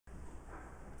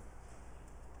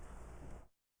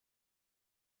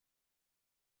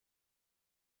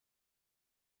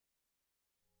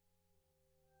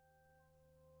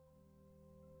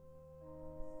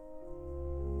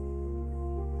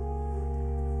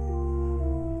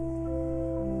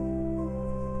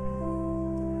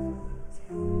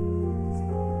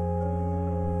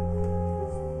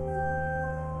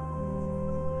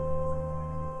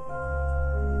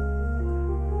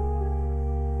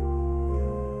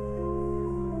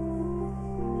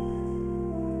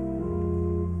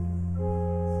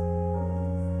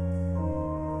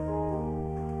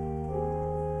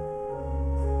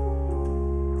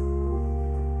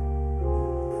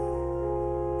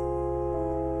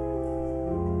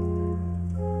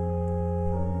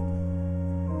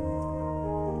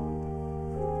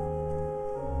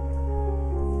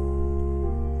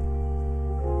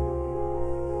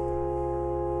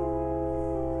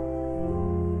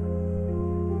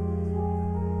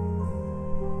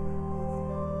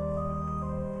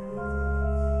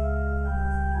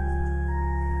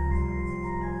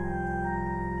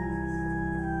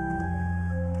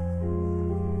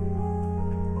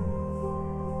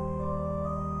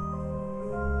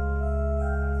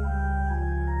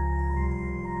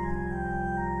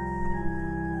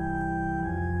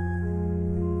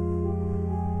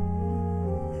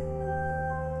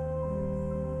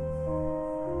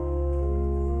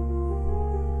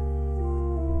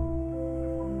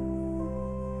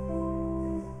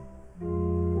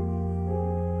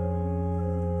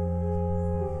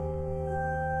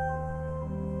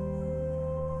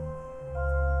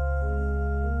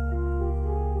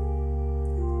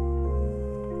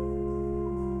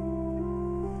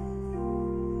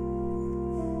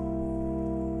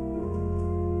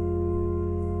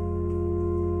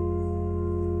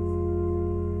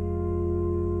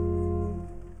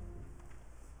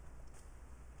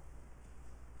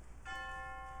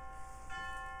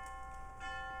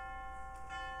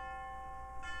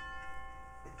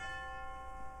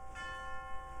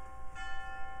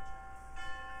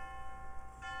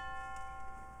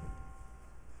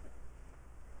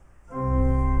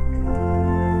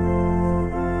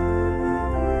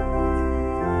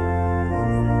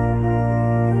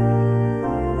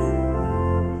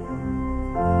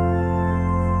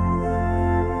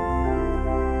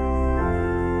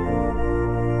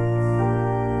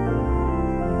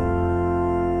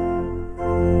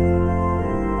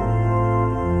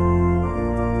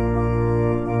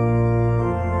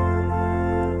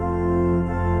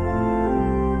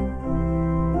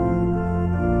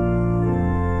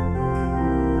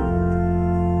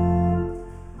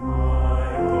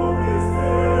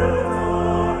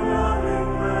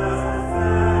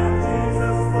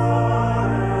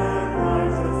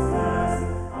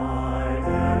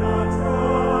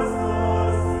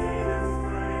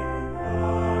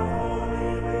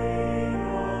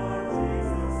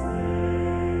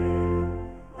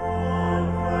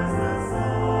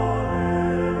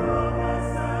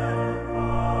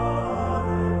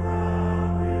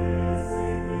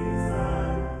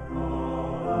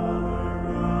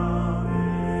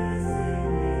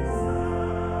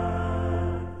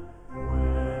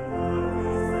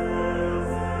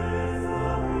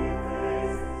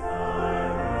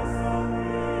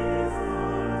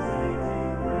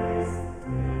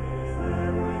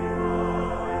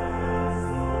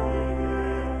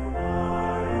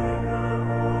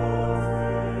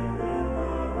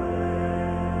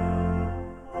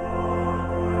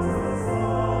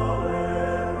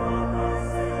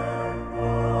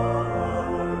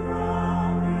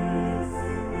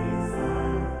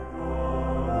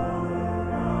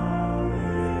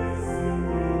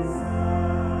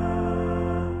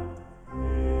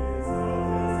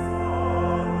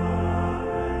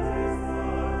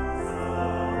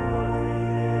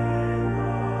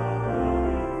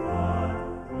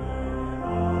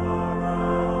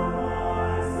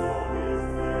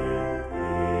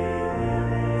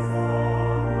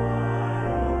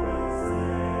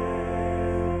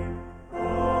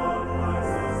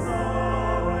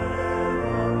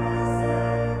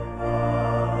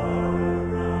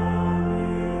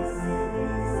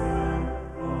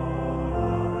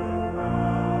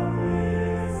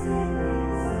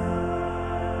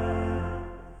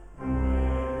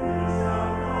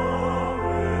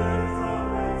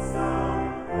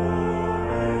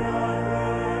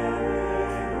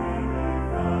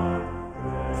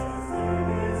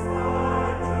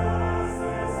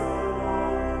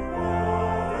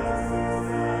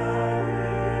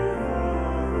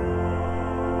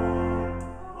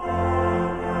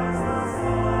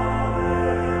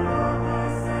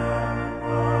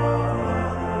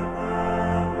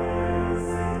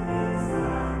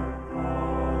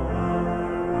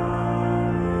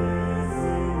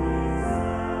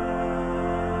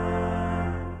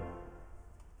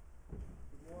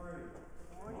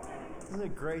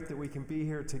great that we can be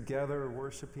here together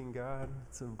worshiping God.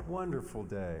 It's a wonderful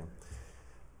day.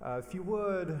 If you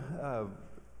would,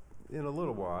 in a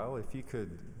little while, if you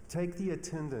could take the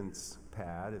attendance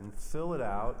pad and fill it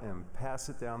out and pass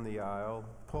it down the aisle,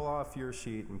 pull off your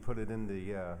sheet and put it in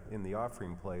the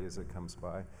offering plate as it comes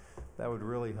by, that would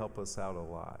really help us out a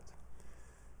lot.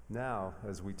 Now,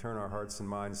 as we turn our hearts and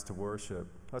minds to worship,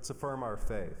 let's affirm our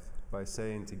faith by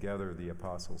saying together the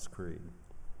Apostles' Creed.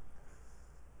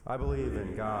 I believe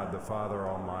in God, the Father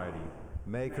Almighty,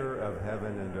 maker of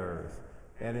heaven and earth,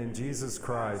 and in Jesus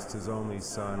Christ, his only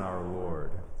Son, our Lord,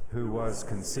 who was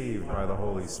conceived by the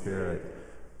Holy Spirit,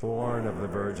 born of the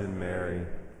Virgin Mary,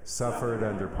 suffered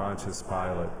under Pontius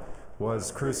Pilate,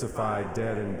 was crucified,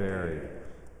 dead, and buried.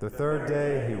 The third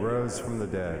day he rose from the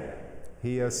dead.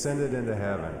 He ascended into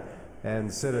heaven,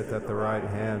 and sitteth at the right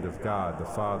hand of God, the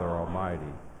Father Almighty.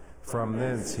 From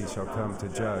thence he shall come to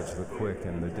judge the quick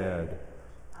and the dead.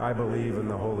 I believe in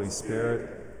the Holy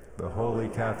Spirit, the Holy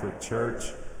Catholic Church,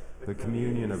 the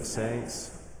communion of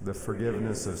saints, the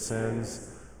forgiveness of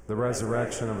sins, the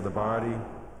resurrection of the body,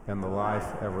 and the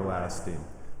life everlasting.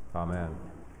 Amen.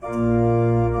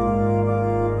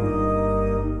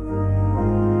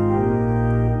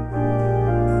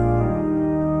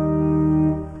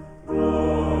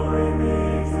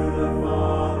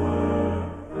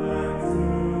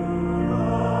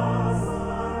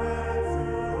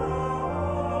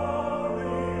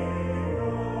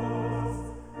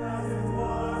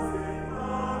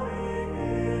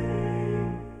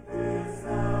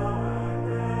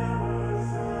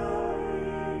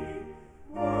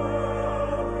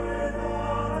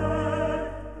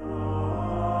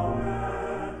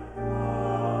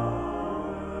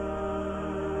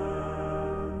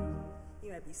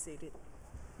 Seated.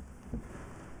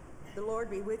 The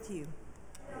Lord be with you.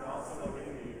 And also with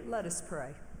you. Let us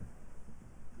pray.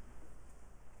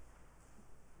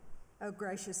 O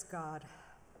gracious God,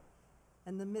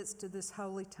 in the midst of this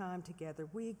holy time together,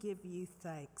 we give you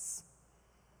thanks.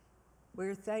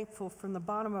 We're thankful from the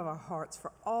bottom of our hearts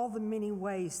for all the many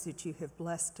ways that you have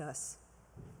blessed us.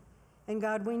 And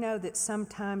God, we know that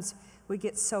sometimes we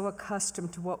get so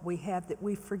accustomed to what we have that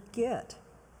we forget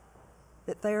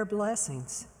that they are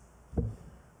blessings.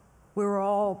 We were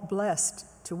all blessed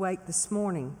to wake this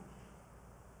morning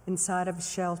inside of a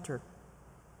shelter.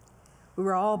 We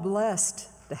were all blessed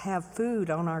to have food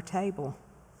on our table,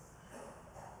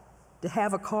 to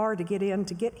have a car to get in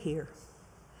to get here.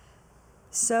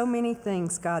 So many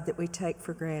things, God, that we take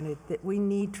for granted that we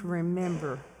need to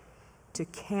remember to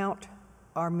count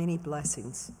our many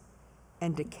blessings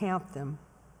and to count them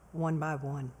one by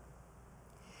one.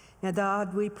 Now,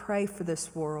 God, we pray for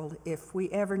this world. If we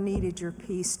ever needed your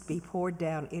peace to be poured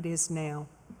down, it is now.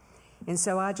 And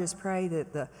so I just pray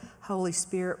that the Holy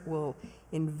Spirit will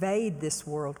invade this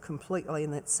world completely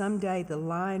and that someday the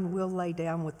lion will lay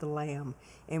down with the lamb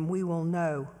and we will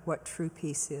know what true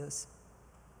peace is.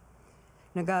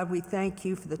 Now, God, we thank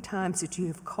you for the times that you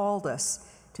have called us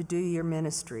to do your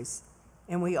ministries.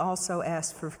 And we also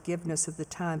ask for forgiveness of the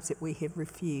times that we have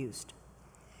refused.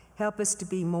 Help us to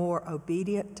be more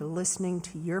obedient to listening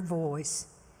to your voice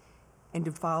and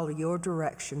to follow your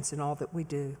directions in all that we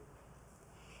do.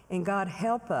 And God,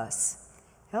 help us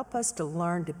to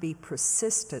learn to be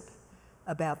persistent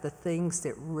about the things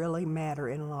that really matter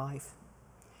in life.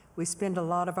 We spend a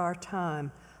lot of our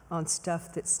time on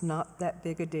stuff that's not that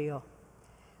big a deal.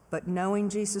 But knowing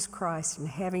Jesus Christ and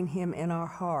having him in our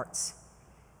hearts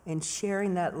and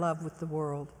sharing that love with the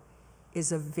world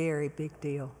is a very big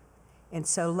deal. And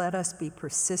so let us be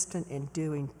persistent in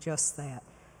doing just that.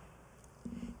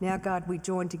 Now, God, we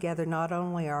join together not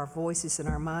only our voices and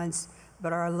our minds,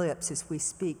 but our lips as we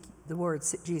speak the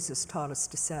words that Jesus taught us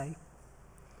to say.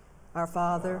 Our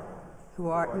Father, who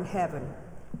art in heaven,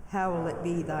 hallowed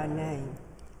be thy name.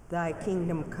 Thy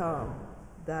kingdom come,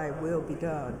 thy will be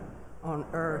done, on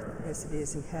earth as it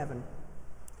is in heaven.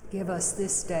 Give us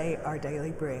this day our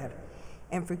daily bread,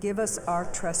 and forgive us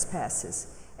our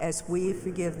trespasses, as we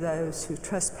forgive those who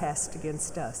trespass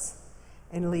against us.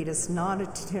 And lead us not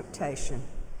into temptation,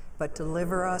 but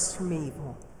deliver us from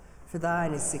evil. For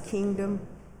thine is the kingdom,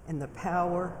 and the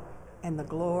power, and the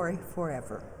glory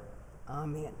forever.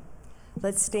 Amen.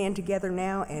 Let's stand together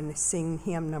now and sing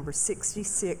hymn number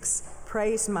 66,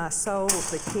 Praise My Soul,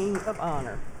 the King of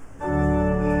Honor.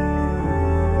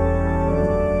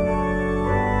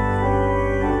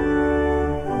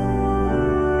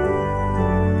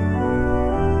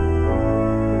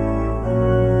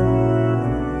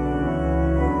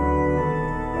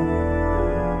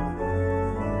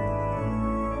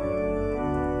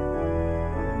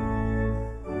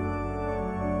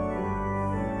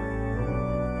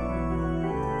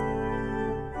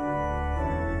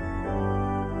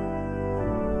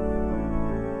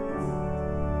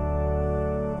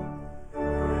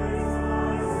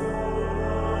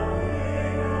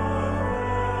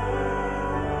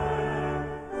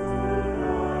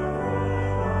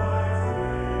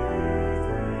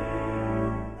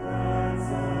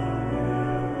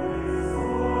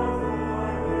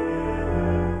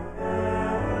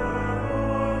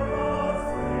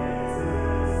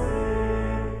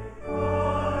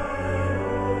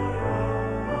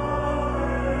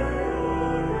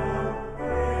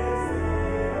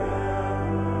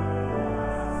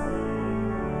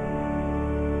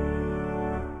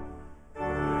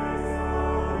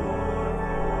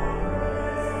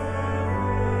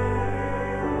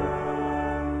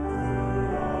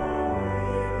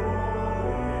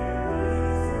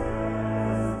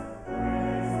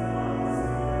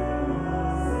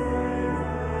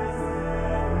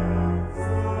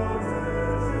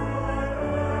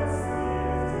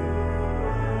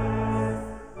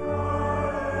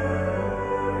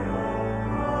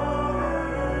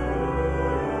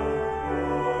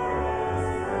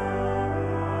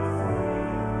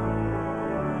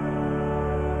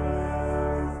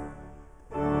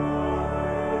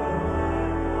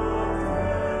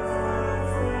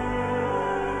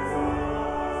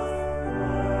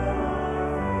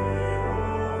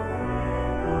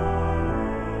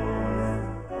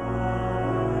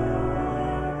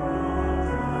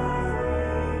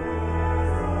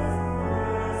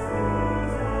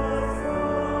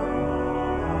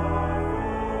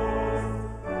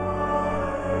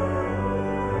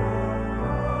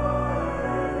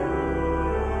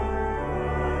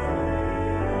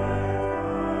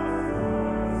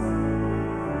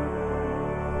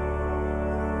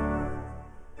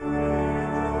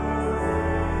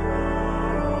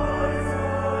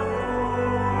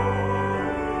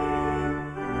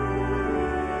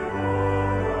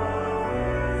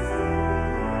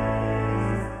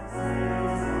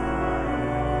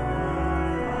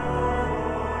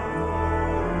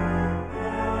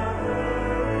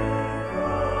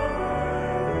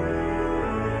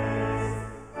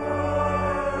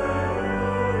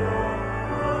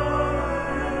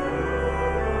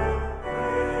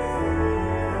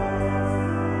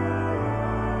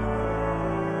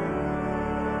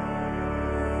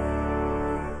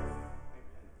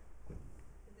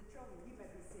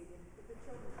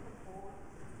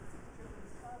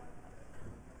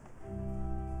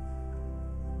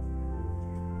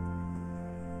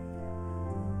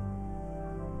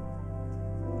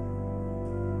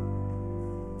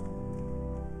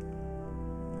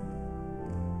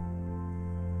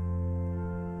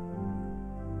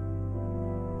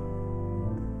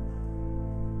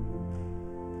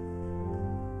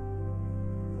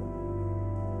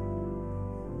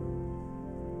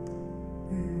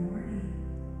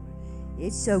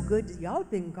 It's so good. Y'all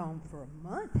have been gone for a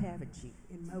month, haven't you?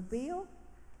 In Mobile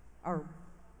or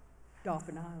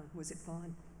Dauphin Island. Was it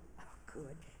fun? Oh,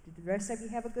 good. Did the rest of you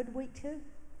have a good week too?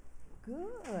 Good,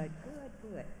 good,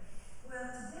 good. Well,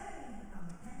 today,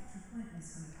 Pastor Clinton is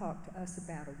going to talk to us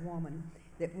about a woman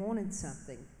that wanted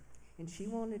something, and she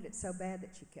wanted it so bad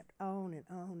that she kept on and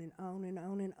on and on and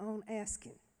on and on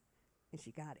asking, and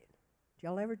she got it. Did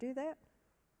y'all ever do that?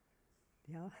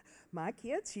 Yeah, my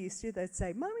kids used to. They'd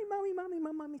say, "Mommy, mommy, mommy,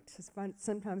 mommy."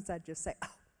 Sometimes I'd just say,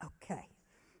 "Oh, okay."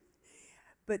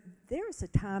 But there was a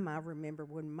time I remember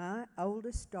when my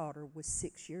oldest daughter was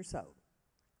 6 years old,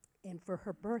 and for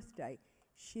her birthday,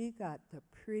 she got the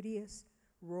prettiest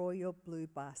royal blue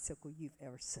bicycle you've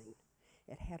ever seen.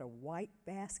 It had a white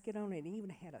basket on it, and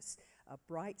even had a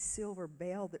bright silver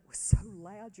bell that was so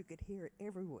loud you could hear it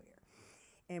everywhere.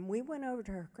 And we went over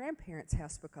to her grandparents'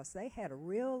 house because they had a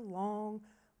real long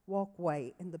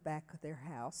walkway in the back of their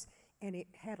house, and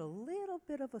it had a little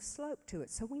bit of a slope to it,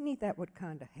 so we knew that would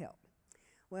kind of help.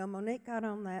 Well, Monique got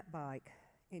on that bike,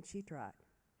 and she tried,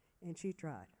 and she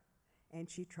tried, and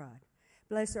she tried.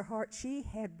 Bless her heart, she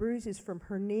had bruises from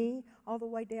her knee all the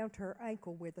way down to her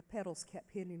ankle where the pedals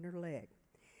kept hitting her leg.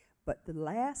 But the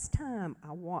last time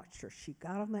I watched her, she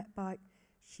got on that bike,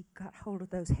 she got hold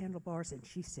of those handlebars, and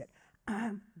she said,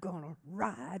 "I'm gonna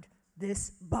ride this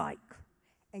bike."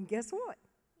 And guess what?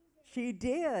 She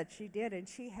did, and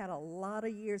she had a lot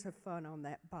of years of fun on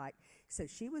that bike. So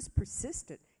she was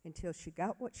persistent until she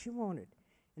got what she wanted.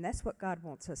 And that's what God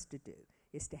wants us to do,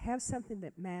 is to have something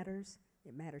that matters.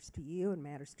 It matters to you and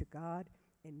matters to God,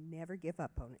 and never give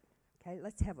up on it. Okay,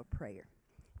 let's have a prayer.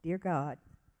 Dear God,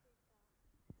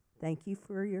 thank you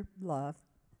for your love.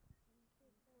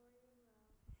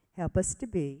 Help us to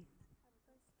be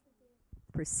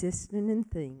persistent in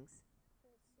things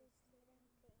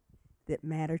that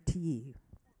matter to you.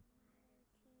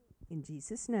 In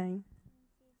Jesus' name,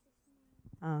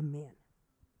 amen.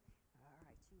 All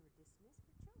right, you are dismissed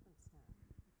for children's time.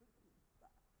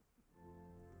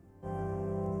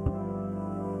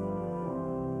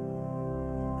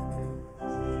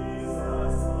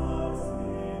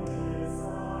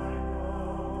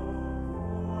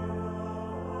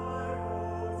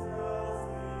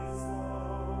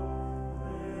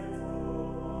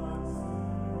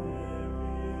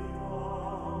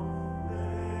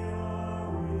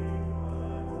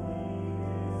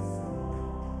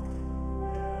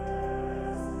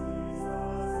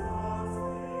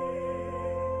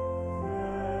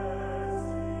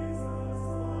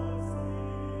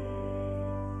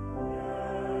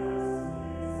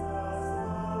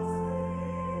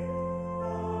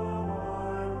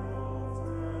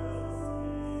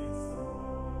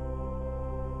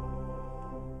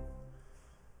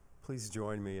 Please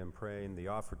join me in praying the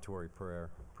offertory prayer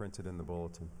printed in the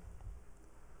bulletin.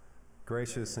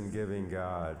 Gracious and giving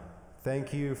God,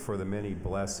 thank you for the many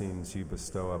blessings you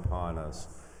bestow upon us.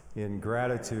 In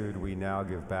gratitude, we now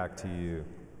give back to you.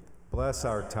 Bless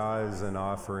our tithes and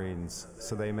offerings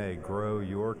so they may grow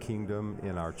your kingdom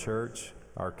in our church,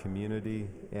 our community,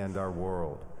 and our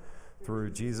world.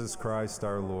 Through Jesus Christ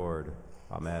our Lord.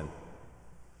 Amen.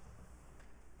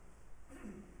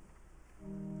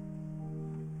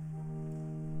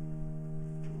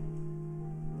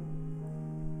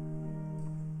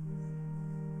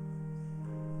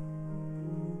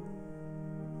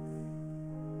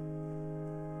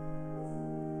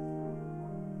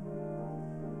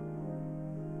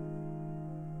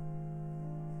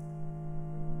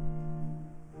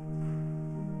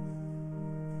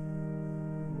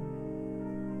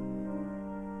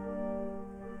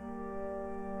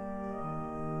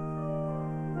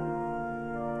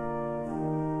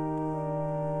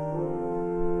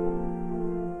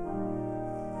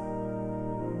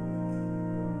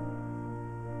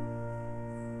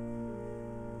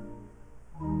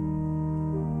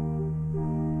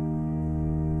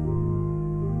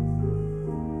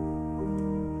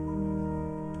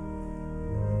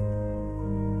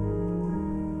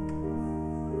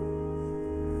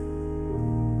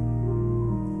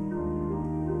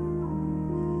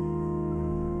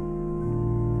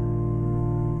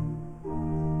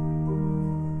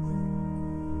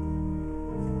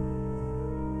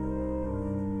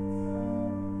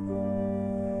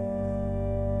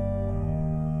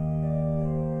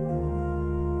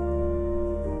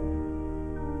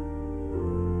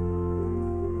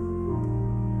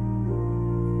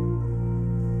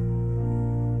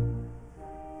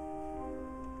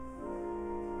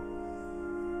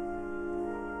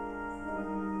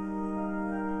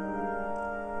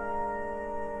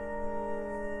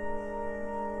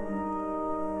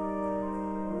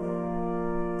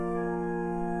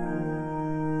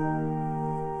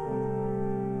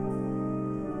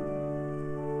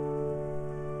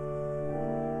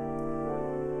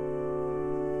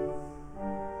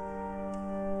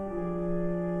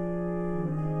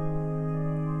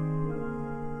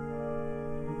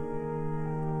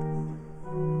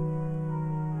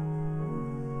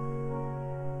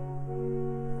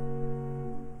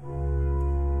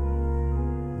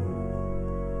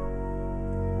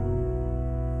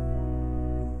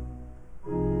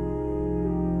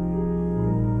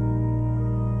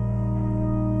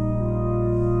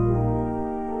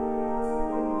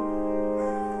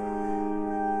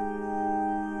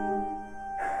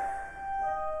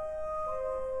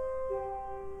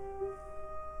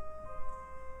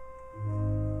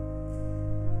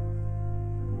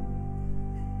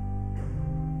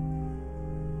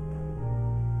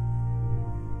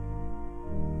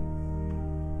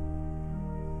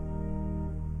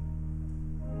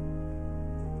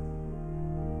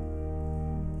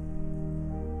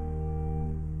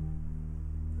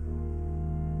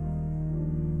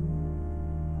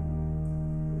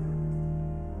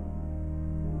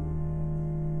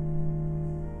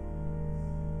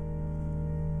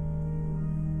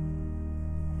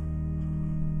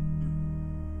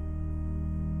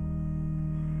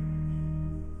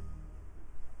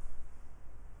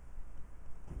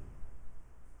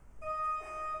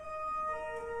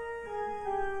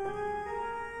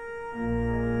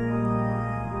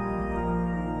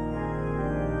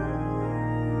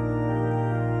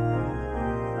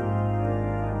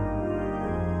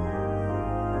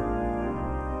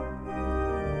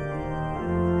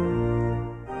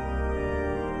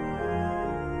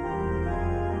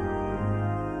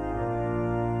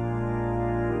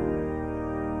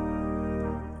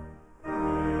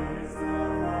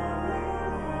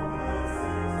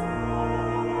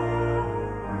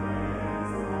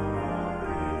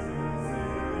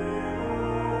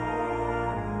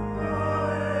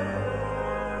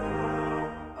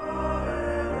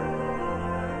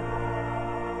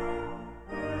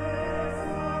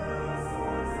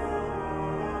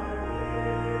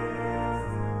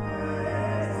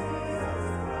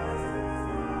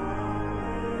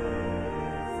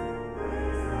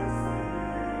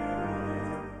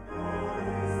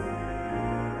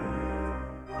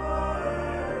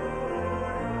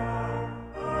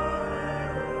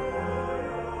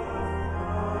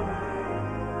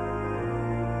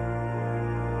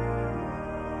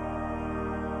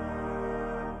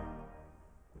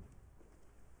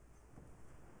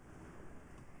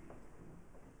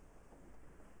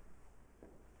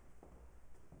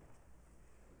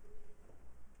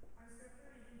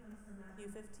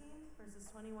 15, verses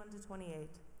 21 to 28.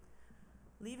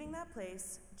 Leaving that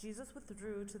place, Jesus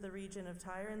withdrew to the region of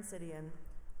Tyre and Sidon.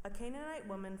 A Canaanite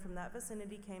woman from that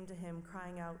vicinity came to him,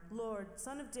 crying out, "Lord,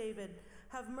 Son of David,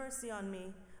 have mercy on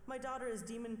me. My daughter is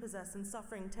demon-possessed and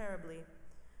suffering terribly."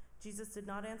 Jesus did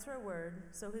not answer a word,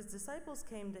 so his disciples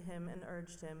came to him and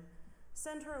urged him,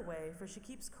 "Send her away, for she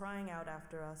keeps crying out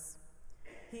after us."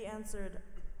 He answered,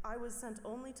 "I was sent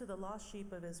only to the lost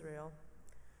sheep of Israel."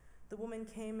 The woman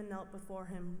came and knelt before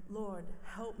him. "Lord,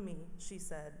 help me," she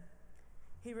said.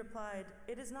 He replied,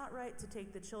 "It is not right to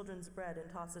take the children's bread and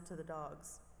toss it to the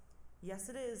dogs." "Yes,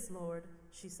 it is, Lord,"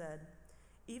 she said.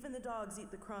 "Even the dogs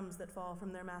eat the crumbs that fall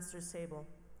from their master's table."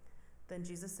 Then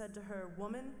Jesus said to her,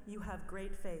 "Woman, you have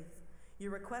great faith.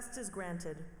 Your request is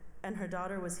granted." And her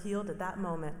daughter was healed at that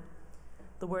moment.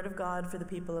 The word of God for the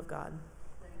people of God.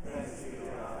 Thanks be to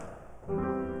God.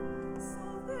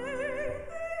 So they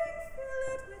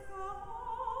filled with the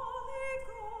Holy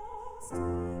Ghost,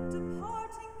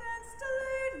 departing thence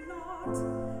delayed not,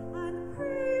 and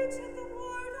preaching the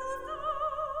word of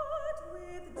God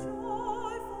with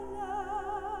joyfulness.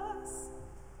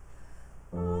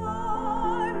 I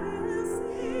will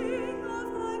sing of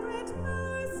thy great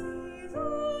mercies, O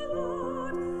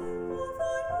Lord, of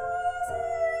thy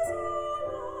mercies, O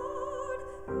Lord,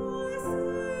 my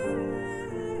Savior.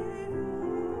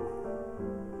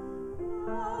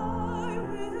 I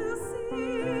will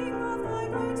sing of thy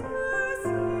great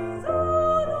mercies, O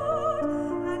Lord,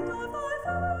 and of thy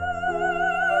faithfulness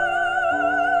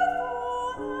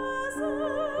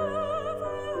evermore.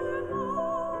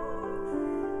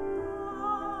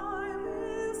 I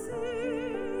will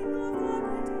sing of thy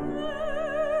great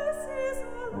mercies,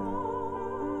 O Lord.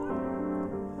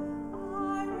 I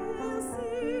will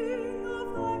sing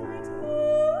of thy great mercies, O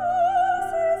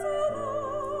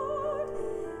Lord,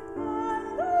 and of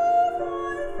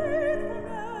thy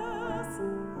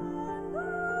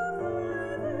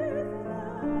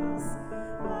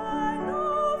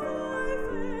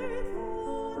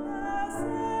faithfulness, and of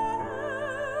thy faithfulness,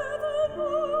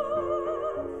 and of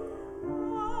thy faithfulness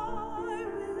evermore. I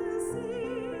will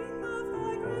sing of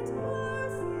thy great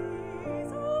mercies,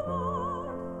 O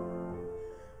Lord,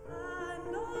 and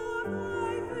of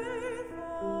thy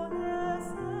faithfulness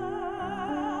evermore,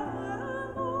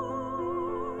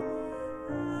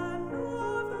 and of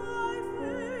thy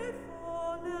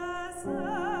faithfulness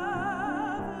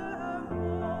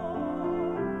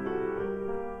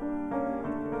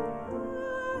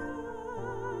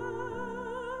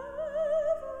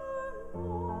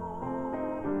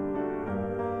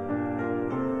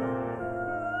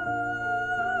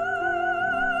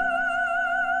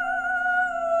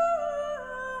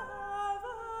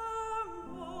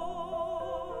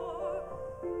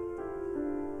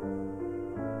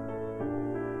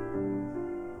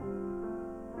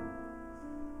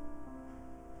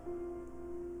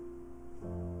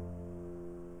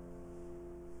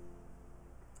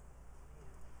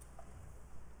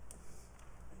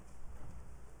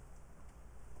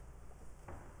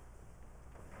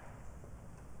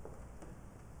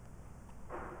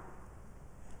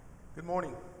Good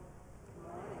morning.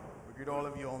 We greet all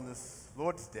of you on this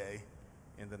Lord's Day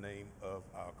in the name of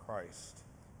our Christ.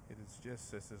 It is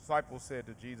just as the disciples said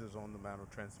to Jesus on the Mount of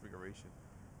Transfiguration,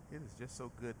 it is just so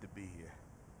good to be here.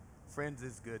 Friends,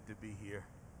 it's good to be here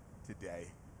today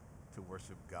to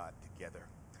worship God together.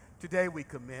 Today we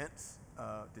commence,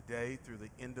 today through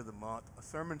the end of the month, a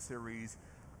sermon series,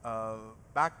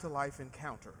 Back to Life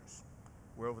Encounters,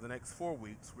 where over the next 4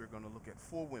 weeks we're going to look at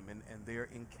 4 women and their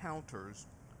encounters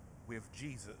with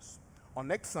Jesus. On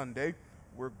next Sunday,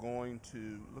 we're going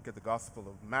to look at the Gospel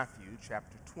of Matthew,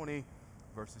 chapter 20,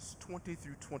 verses 20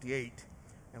 through 28,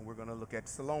 and we're going to look at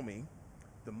Salome,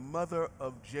 the mother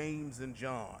of James and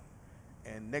John.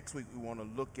 And next week, we want to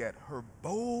look at her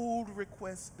bold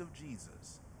request of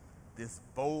Jesus, this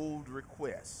bold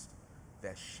request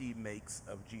that she makes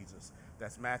of Jesus.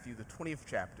 That's Matthew, the 20th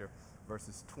chapter,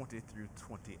 verses 20 through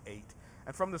 28.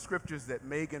 And from the scriptures that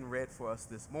Megan read for us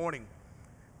this morning,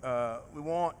 we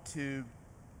want to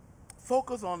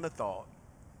focus on the thought,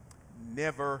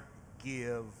 never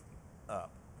give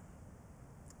up.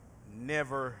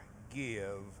 Never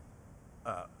give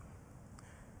up.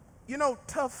 You know,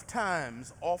 tough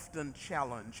times often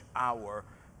challenge our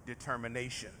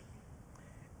determination.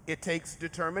 It takes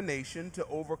determination to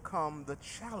overcome the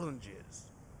challenges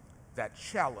that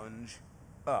challenge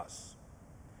us.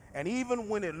 And even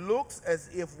when it looks as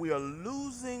if we are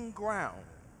losing ground,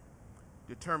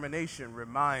 determination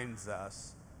reminds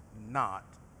us not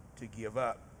to give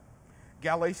up.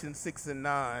 Galatians 6 and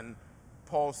 9,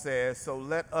 Paul says, "So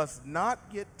let us not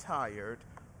get tired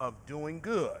of doing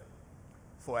good,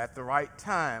 for at the right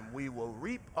time we will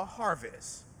reap a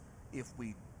harvest if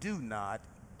we do not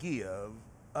give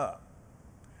up.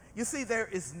 You see, there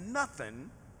is nothing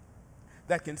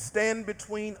that can stand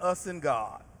between us and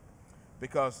God,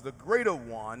 because the greater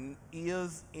one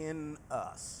is in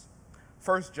us.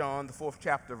 1 John, the 4th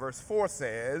chapter, verse 4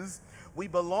 says, we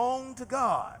belong to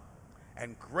God,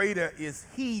 and greater is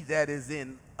he that is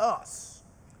in us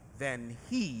than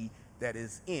he that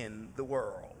is in the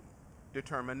world.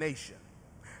 Determination.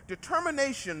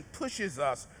 Determination pushes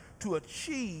us to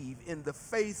achieve in the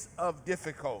face of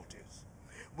difficulties.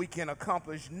 We can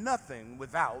accomplish nothing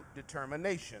without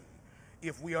determination.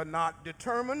 If we are not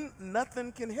determined,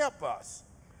 nothing can help us.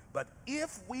 But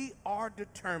if we are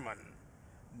determined,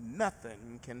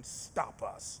 nothing can stop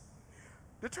us.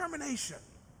 Determination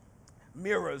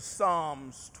mirrors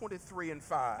Psalms 23 and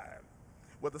 5,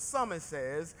 where the psalmist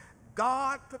says,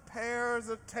 God prepares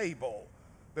a table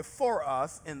before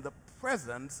us in the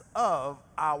presence of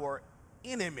our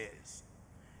enemies,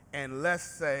 and let's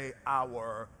say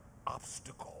our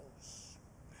obstacles.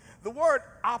 The word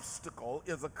obstacle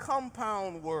is a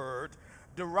compound word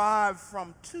derived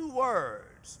from two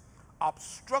words,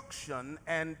 obstruction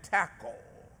and tackle.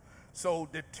 So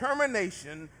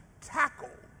determination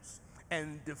tackles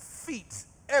and defeats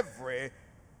every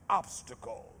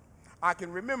obstacle. I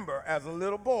can remember as a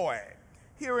little boy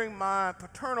hearing my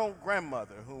paternal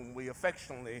grandmother, whom we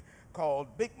affectionately called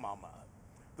Big Mama,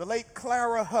 the late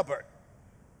Clara Hubbard.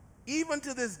 Even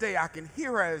to this day, I can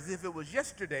hear her as if it was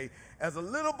yesterday as a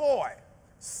little boy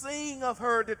sing of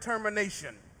her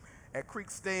determination at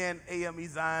Creek Stand AME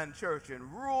Zion Church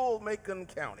in rural Macon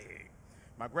County.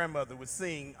 My grandmother would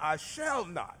sing, I shall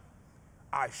not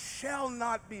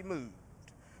be moved,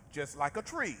 just like a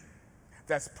tree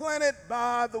that's planted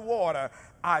by the water,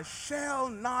 I shall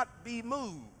not be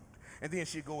moved. And then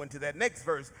she'd go into that next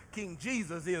verse, King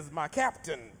Jesus is my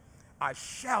captain, I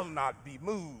shall not be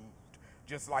moved,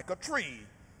 just like a tree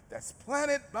that's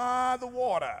planted by the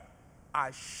water,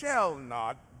 I shall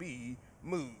not be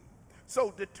moved.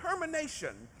 So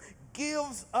determination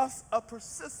gives us a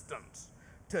persistence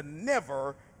to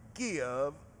never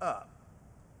give up.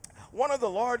 One of the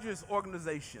largest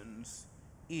organizations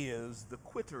is the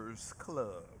Quitters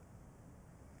Club.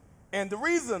 And the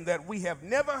reason that we have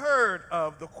never heard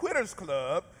of the Quitters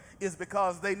Club is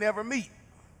because they never meet.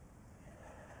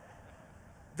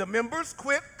 The members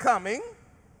quit coming.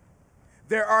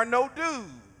 There are no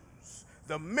dues.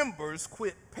 The members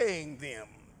quit paying them.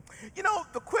 You know,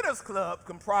 the Quitters Club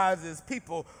comprises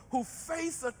people who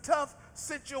face a tough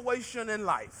situation in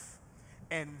life,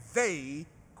 and they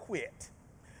quit.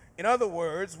 In other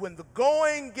words, when the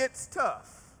going gets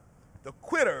tough, the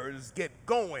quitters get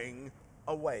going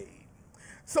away.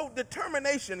 So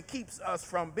determination keeps us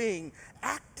from being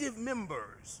active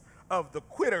members of the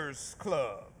Quitters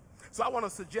Club. So I want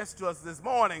to suggest to us this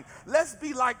morning, let's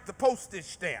be like the postage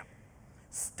stamp.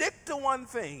 Stick to one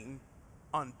thing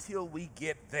until we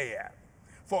get there.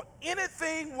 For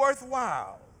anything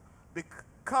worthwhile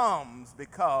comes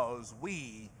because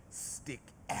we stick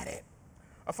at it.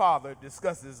 A father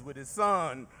discusses with his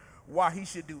son why he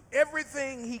should do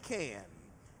everything he can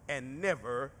and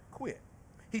never quit.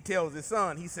 He tells his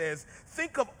son, he says,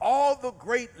 think of all the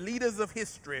great leaders of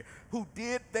history who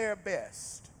did their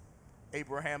best.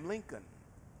 Abraham Lincoln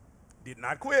did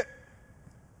not quit.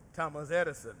 Thomas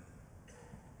Edison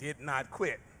did not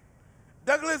quit.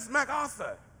 Douglas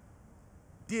MacArthur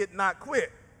did not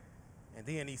quit. And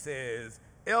then he says,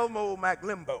 Elmo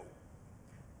McLimbo.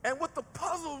 And with the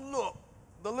puzzled look,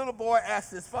 the little boy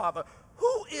asked his father,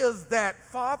 who is that,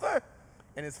 father?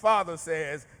 And his father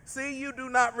says, see, you do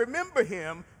not remember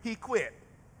him, he quit.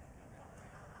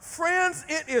 Friends,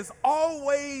 it is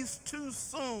always too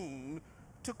soon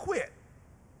to quit.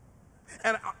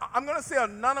 And I'm going to say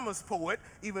anonymous poet,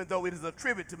 even though it is a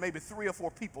tribute to maybe 3 or 4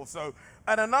 people. So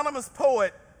an anonymous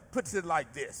poet puts it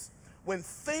like this. When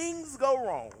things go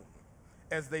wrong,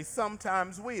 as they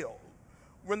sometimes will,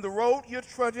 when the road you're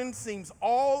trudging seems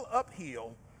all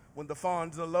uphill, when the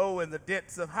funds are low and the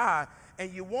debts are high,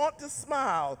 and you want to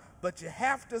smile, but you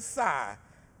have to sigh,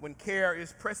 when care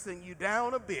is pressing you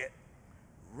down a bit,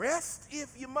 rest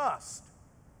if you must,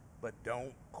 but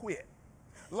don't quit.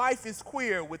 Life is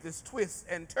queer with its twists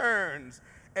and turns,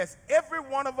 as every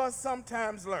one of us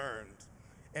sometimes learns,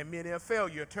 and many a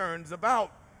failure turns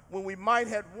about when we might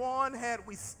have won had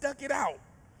we stuck it out.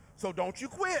 So don't you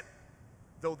quit.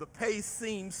 Though the pace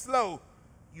seems slow,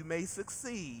 you may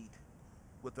succeed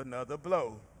with another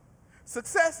blow.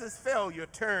 Success is failure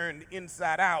turned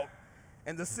inside out,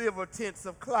 and the silver tints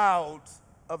of clouds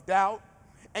of doubt,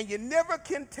 and you never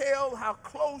can tell how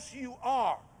close you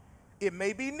are. It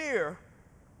may be near,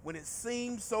 when it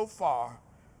seems so far.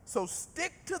 So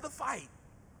stick to the fight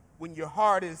when your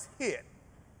heart is hit.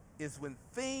 Is when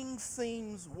things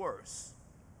seems worse,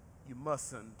 you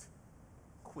mustn't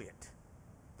quit.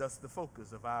 Thus the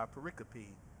focus of our pericope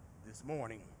this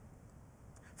morning.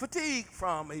 Fatigue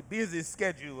from a busy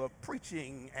schedule of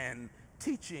preaching and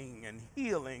teaching and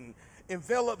healing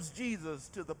envelops Jesus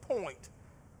to the point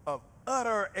of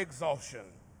utter exhaustion.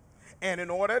 And in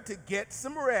order to get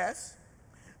some rest,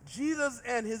 Jesus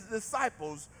and his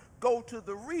disciples go to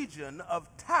the region of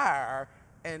Tyre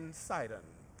and Sidon.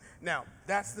 Now,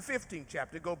 that's the 15th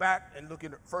chapter. Go back and look at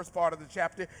the first part of the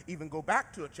chapter, even go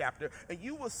back to a chapter, and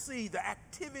you will see the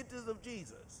activities of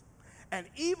Jesus. And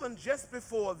even just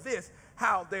before this,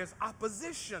 how there's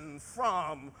opposition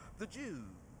from the Jews.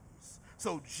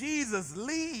 So Jesus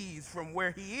leaves from where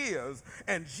he is,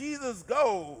 and Jesus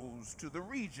goes to the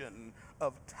region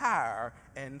of Tyre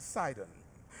and Sidon.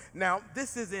 Now,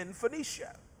 this is in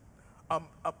Phoenicia,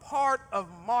 a part of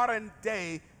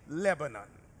modern-day Lebanon.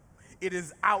 It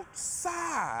is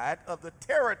outside of the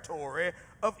territory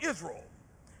of Israel.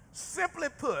 Simply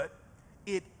put,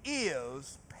 it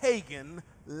is pagan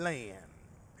land.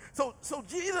 So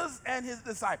Jesus and his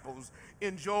disciples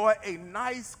enjoy a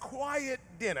nice, quiet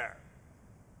dinner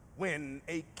when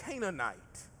a Canaanite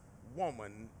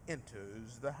woman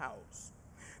enters the house.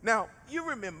 Now, you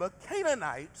remember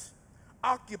Canaanites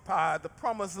occupied the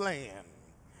promised land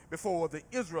before the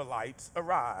Israelites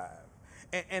arrived.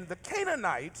 And the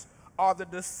Canaanites are the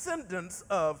descendants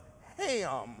of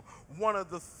Ham, one of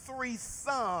the three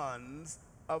sons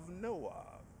of Noah.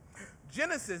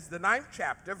 Genesis, the 9th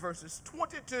chapter, verses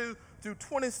 22 through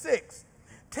 26,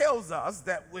 tells us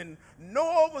that when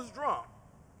Noah was drunk,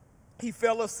 he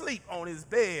fell asleep on his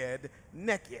bed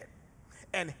naked.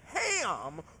 And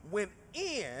Ham went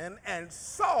in and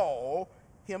saw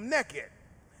him naked.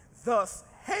 Thus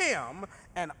Ham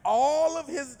and all of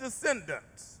his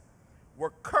descendants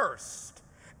were cursed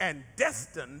and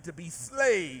destined to be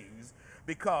slaves,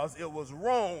 because it was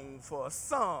wrong for a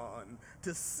son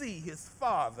to see his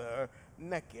father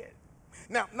naked.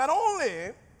 Now, not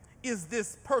only is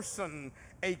this person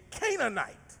a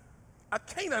Canaanite,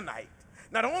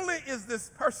 not only is this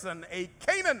person a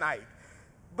Canaanite,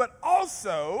 but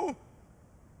also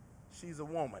she's a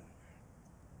woman.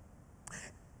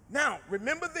 Now,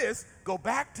 remember this, go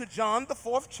back to John, the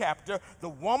 4th chapter, the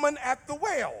woman at the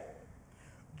well.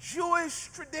 Jewish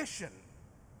tradition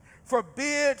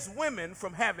forbids women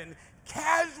from having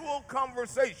casual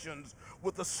conversations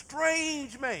with a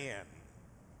strange man,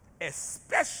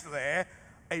 especially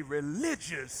a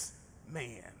religious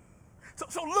man.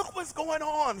 So look what's going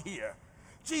on here.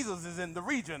 Jesus is in the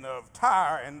region of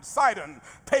Tyre and Sidon,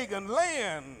 pagan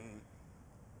land.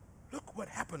 Look what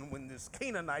happened when this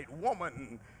Canaanite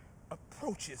woman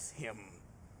approaches him.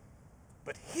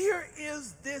 But here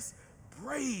is this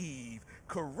brave,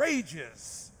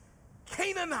 courageous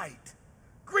Canaanite,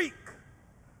 Greek,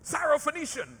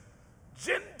 Syrophoenician,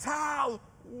 Gentile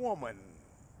woman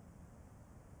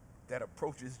that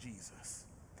approaches Jesus.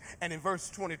 And in verse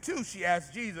 22, she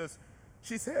asks Jesus,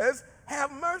 she says,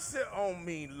 "Have mercy on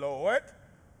me, Lord,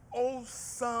 O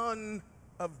Son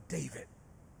of David.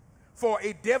 For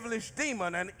a devilish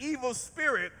demon, an evil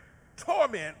spirit,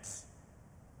 torments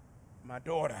my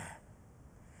daughter."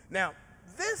 Now,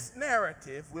 this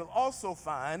narrative we'll also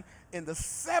find in the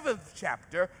 7th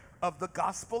chapter of the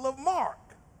Gospel of Mark.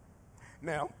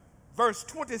 Now, verse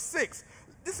 26,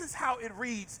 this is how it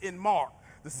reads in Mark,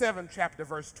 the 7th chapter,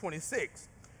 verse 26.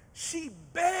 She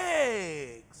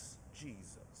begs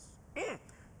Jesus.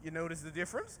 You notice the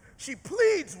difference? She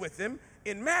pleads with him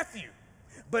in Matthew.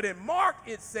 But in Mark,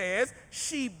 it says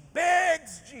she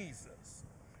begs Jesus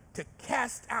to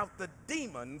cast out the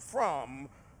demon from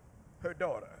her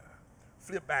daughter.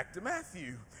 Flip back to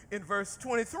Matthew. In verse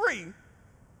 23,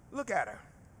 look at her.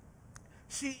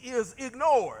 She is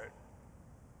ignored,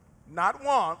 not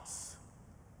once,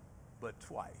 but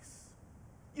twice.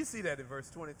 You see that in verse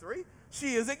 23?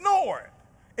 She is ignored.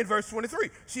 In verse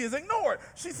 23, she is ignored.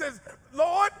 She says,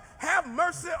 "Lord, have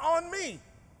mercy on me,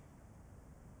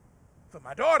 for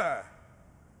my daughter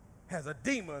has a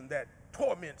demon that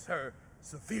torments her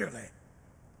severely."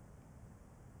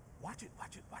 Watch it,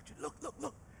 watch it, watch it. Look, look,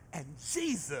 look. And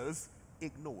Jesus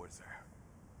ignores her.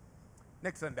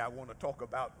 Next Sunday, I want to talk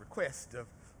about requests of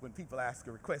when people ask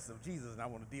a request of Jesus, and I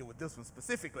want to deal with this one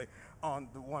specifically on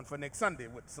the one for next Sunday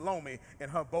with Salome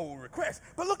and her bold request.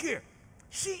 But look here,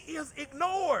 she is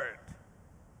ignored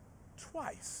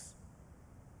twice.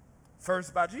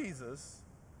 First by Jesus,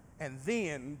 and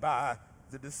then by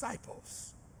the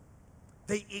disciples.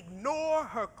 They ignore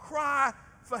her cry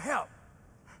for help.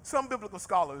 Some biblical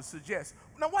scholars suggest,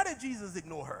 now why did Jesus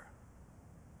ignore her?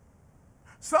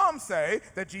 Some say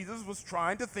that Jesus was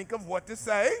trying to think of what to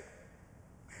say.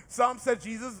 Some said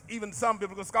Jesus, even some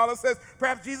biblical scholars says,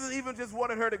 perhaps Jesus even just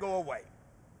wanted her to go away.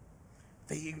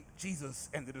 Jesus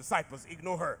and the disciples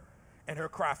ignore her and her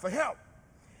cry for help.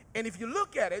 And if you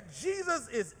look at it, Jesus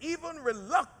is even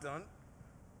reluctant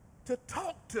to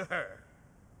talk to her.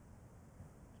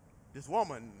 This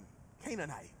woman,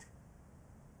 Canaanite,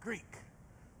 Greek,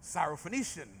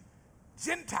 Syrophoenician,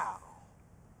 Gentile,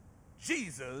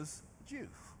 Jesus, Jew.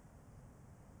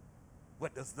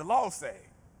 What does the law say?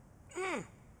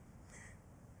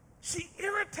 She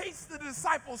irritates the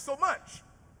disciples so much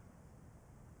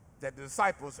that the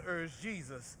disciples urge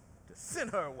Jesus to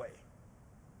send her away.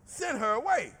 Send her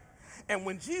away. And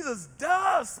when Jesus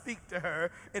does speak to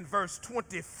her in verse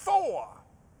 24,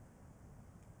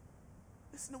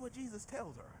 listen to what Jesus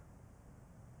tells her.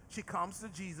 She comes to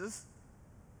Jesus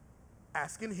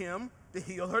asking him to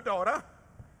heal her daughter.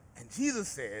 And Jesus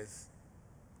says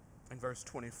in verse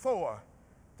 24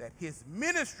 that his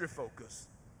ministry focus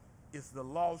is the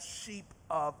lost sheep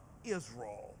of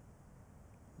Israel,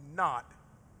 not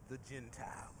the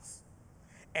Gentiles.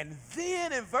 And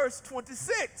then in verse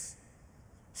 26,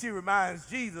 she reminds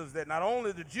Jesus that not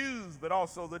only the Jews, but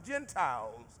also the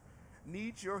Gentiles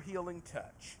need your healing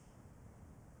touch.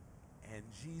 And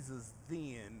Jesus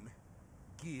then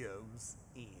gives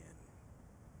in.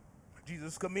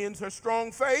 Jesus commends her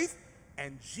strong faith,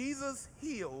 and Jesus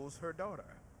heals her daughter.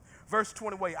 Verse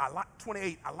 28,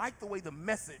 I like the way the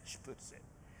Message puts it.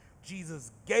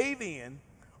 Jesus gave in.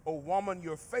 Oh, woman,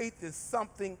 your faith is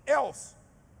something else.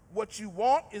 What you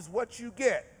want is what you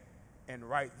get. And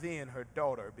right then, her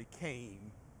daughter became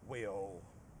well.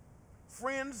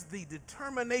 Friends, the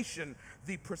determination,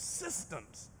 the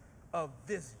persistence of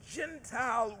this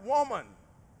Gentile woman,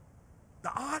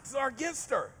 the odds are against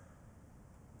her.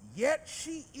 Yet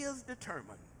she is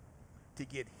determined to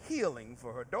get healing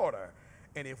for her daughter.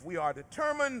 And if we are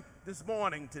determined this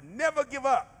morning to never give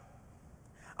up,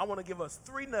 I want to give us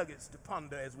 3 nuggets to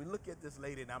ponder as we look at this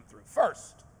lady, and I'm through.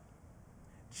 First,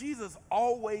 Jesus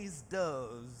always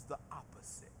does the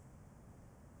opposite.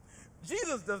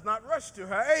 Jesus does not rush to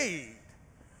her aid.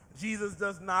 Jesus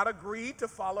does not agree to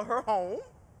follow her home.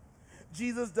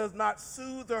 Jesus does not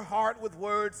soothe her heart with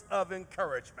words of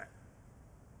encouragement.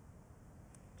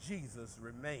 Jesus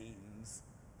remains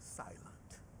silent.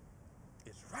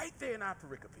 It's right there in our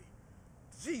pericope.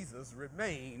 Jesus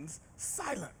remains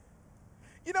silent.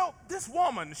 You know, this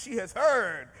woman, she has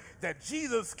heard that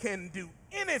Jesus can do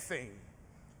anything.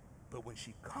 But when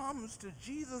she comes to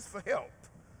Jesus for help,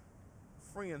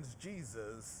 friends,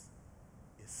 Jesus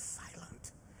is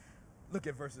silent. Look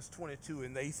at verses 22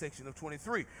 in the A section of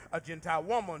 23. A Gentile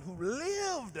woman who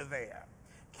lived there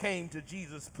came to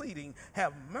Jesus pleading,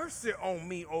 have mercy on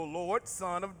me, O Lord,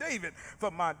 son of David,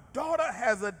 for my daughter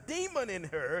has a demon in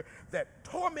her that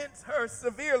torments her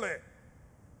severely.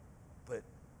 But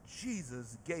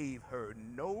Jesus gave her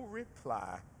no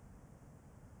reply,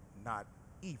 not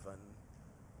even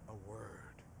a word.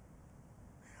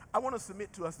 I want to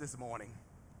submit to us this morning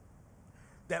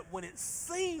that when it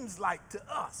seems like to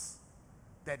us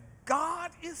that God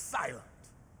is silent,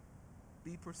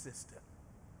 be persistent.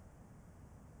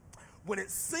 When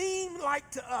it seemed like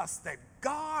to us that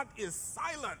God is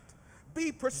silent,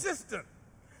 be persistent.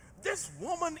 This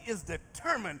woman is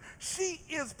determined. She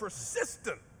is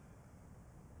persistent.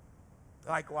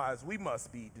 Likewise, we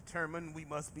must be determined. We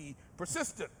must be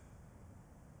persistent.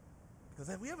 Because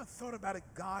have we ever thought about it?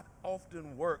 God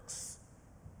often works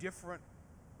different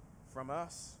from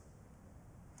us.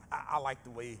 I like the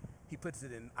way he puts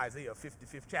it in Isaiah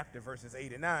 55th chapter, verses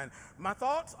 8 and 9. My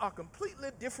thoughts are completely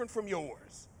different from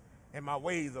yours, and my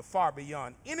ways are far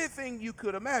beyond anything you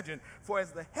could imagine. For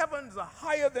as the heavens are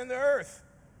higher than the earth,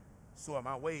 so are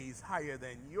my ways higher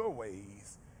than your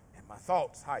ways, and my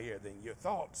thoughts higher than your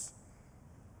thoughts.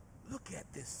 Look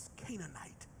at this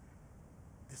Canaanite,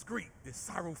 this Greek, this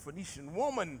Syrophoenician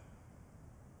woman.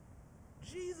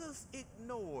 Jesus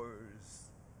ignores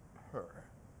her,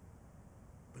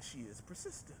 but she is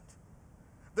persistent.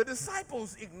 The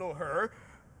disciples ignore her,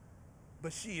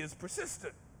 but she is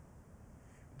persistent.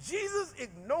 Jesus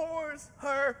ignores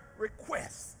her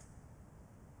request,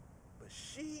 but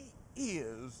she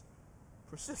is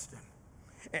persistent.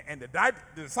 And the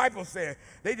disciples said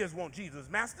they just want Jesus.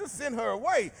 Master, send her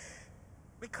away,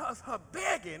 because her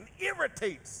begging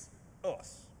irritates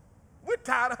us. We're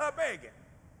tired of her begging.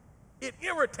 It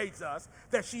irritates us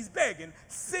that she's begging.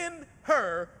 Send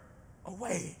her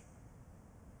away.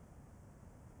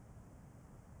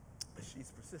 But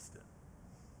she's persistent.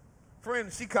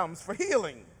 Friends, she comes for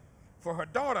healing for her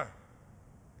daughter.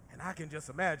 And I can just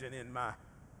imagine in my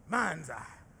mind's eye,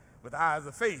 with eyes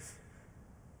of faith,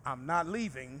 I'm not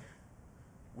leaving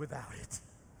without it.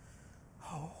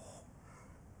 Oh,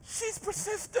 she's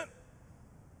persistent.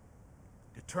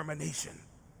 Determination.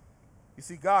 You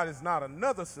see, God is not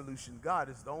another solution. God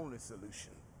is the only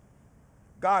solution.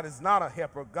 God is not a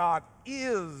helper. God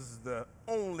is the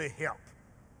only help.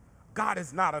 God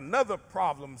is not another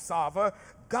problem solver.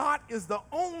 God is the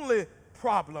only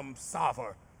problem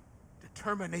solver.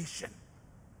 Determination.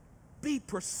 Be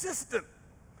persistent.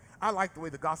 I like the way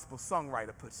the gospel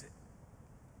songwriter puts it.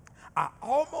 I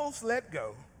almost let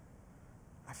go.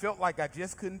 I felt like I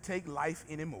just couldn't take life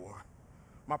anymore.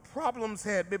 My problems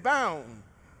had me bound.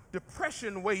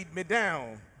 Depression weighed me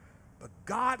down. But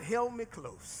God held me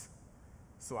close,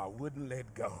 so I wouldn't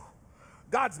let go.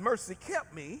 God's mercy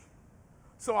kept me,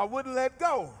 so I wouldn't let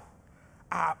go.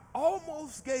 I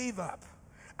almost gave up.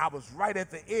 I was right at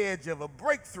the edge of a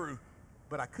breakthrough,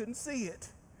 but I couldn't see it.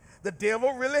 The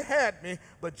devil really had me,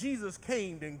 but Jesus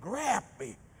came and grabbed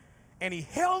me, and he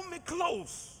held me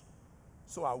close,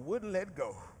 so I wouldn't let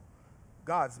go.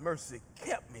 God's mercy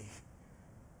kept me,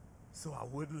 so I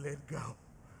wouldn't let go.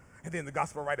 And then the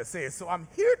gospel writer says, so I'm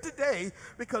here today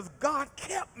because God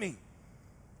kept me.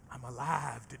 I'm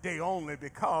alive today only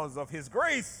because of his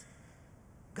grace.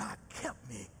 God kept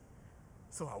me,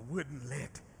 so I wouldn't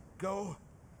let go.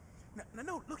 Now,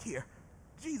 no, look here.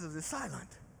 Jesus is silent.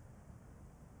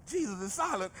 Jesus is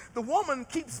silent. The woman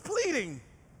keeps pleading,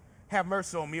 have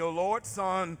mercy on me, O Lord,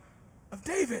 son of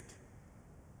David.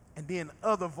 And then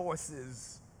other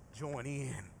voices join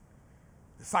in.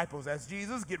 Disciples ask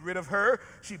Jesus, get rid of her.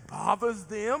 She bothers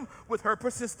them with her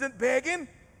persistent begging.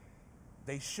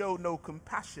 They show no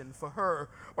compassion for her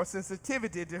or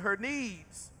sensitivity to her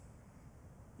needs.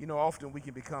 You know, often we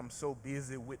can become so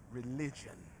busy with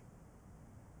religion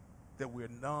that we're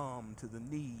numb to the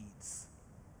needs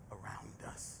around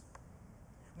us.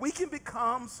 We can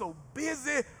become so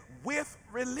busy with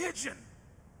religion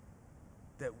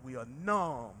that we are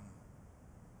numb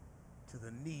to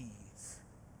the needs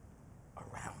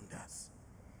around us.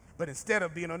 But instead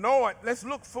of being annoyed, let's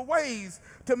look for ways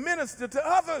to minister to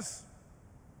others.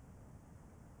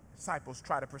 Disciples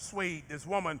try to persuade this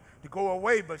woman to go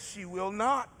away, but she will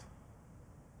not.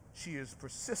 She is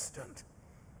persistent.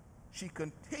 She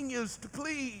continues to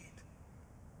plead.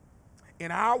 In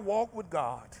our walk with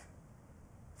God,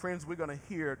 friends, we're going to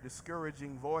hear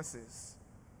discouraging voices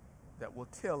that will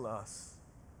tell us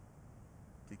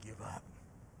to give up.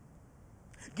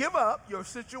 Give up, your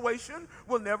situation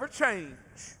will never change.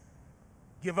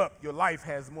 Give up, your life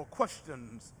has more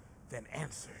questions than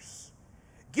answers.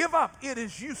 Give up, it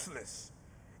is useless.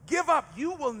 Give up,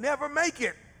 you will never make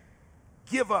it.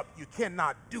 Give up, you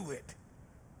cannot do it.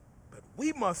 But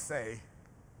we must say,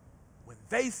 when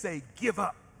they say give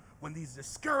up, when these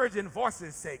discouraging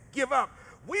voices say give up,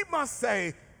 we must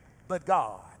say, but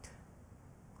God,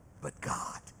 but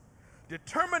God.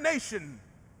 Determination,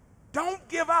 don't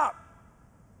give up.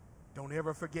 Don't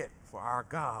ever forget, for our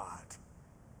God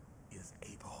is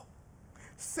able.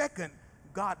 Second,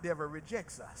 God never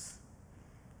rejects us.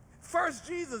 First,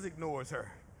 Jesus ignores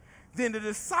her. Then the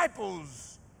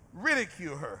disciples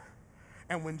ridicule her.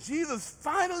 And when Jesus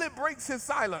finally breaks his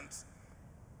silence,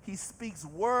 he speaks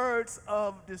words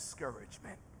of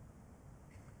discouragement.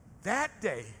 That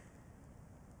day,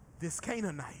 this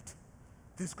Canaanite,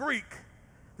 this Greek,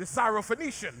 this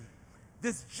Syrophoenician,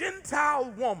 this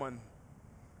Gentile woman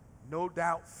no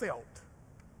doubt felt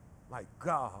like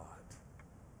God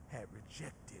had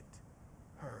rejected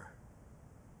her.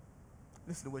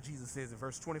 Listen to what Jesus says in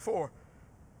verse 24.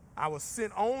 I was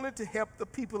sent only to help the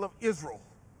people of Israel,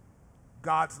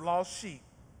 God's lost sheep,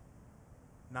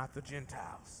 not the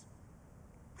Gentiles.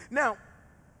 Now,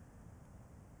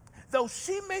 though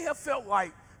she may have felt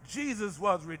like Jesus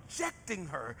was rejecting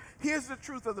her, here's the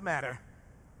truth of the matter.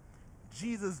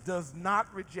 Jesus does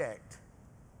not reject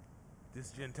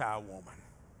this Gentile woman.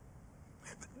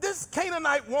 This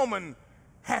Canaanite woman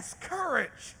has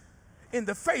courage in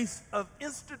the face of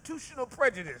institutional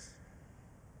prejudice.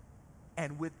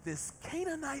 And with this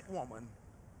Canaanite woman,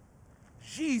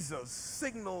 Jesus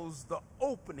signals the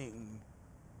opening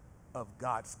of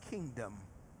God's kingdom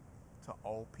to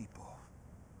all people.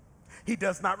 He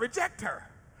does not reject her,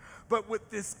 but with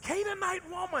this Canaanite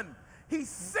woman, he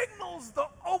signals the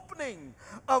opening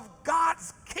of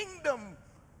God's kingdom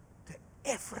to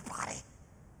everybody.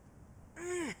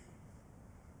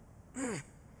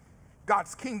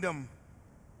 God's kingdom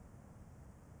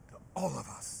to all of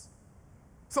us.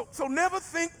 So never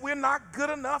think we're not good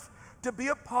enough to be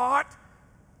a part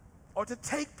or to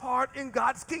take part in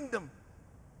God's kingdom.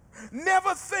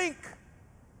 Never think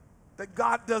that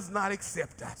God does not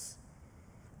accept us.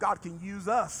 God can use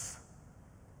us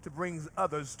to bring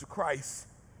others to Christ.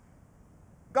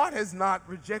 God has not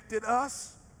rejected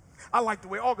us. I like the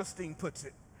way Augustine puts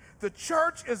it. The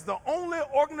church is the only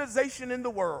organization in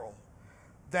the world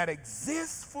that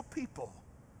exists for people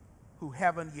who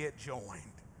haven't yet joined.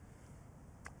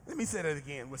 Let me say that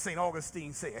again, what St.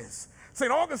 Augustine says.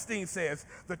 St. Augustine says,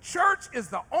 the church is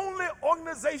the only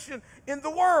organization in the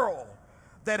world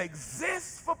that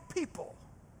exists for people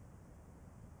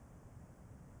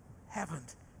who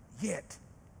haven't yet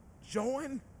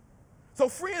joined. So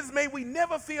friends, may we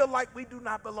never feel like we do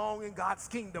not belong in God's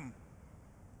kingdom.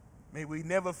 May we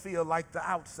never feel like the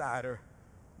outsider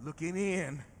looking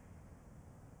in.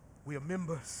 We are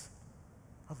members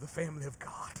of the family of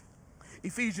God.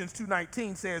 Ephesians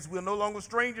 2:19 says, we're no longer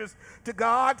strangers to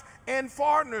God and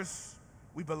foreigners.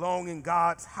 We belong in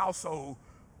God's household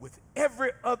with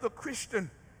every other Christian.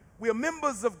 We are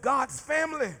members of God's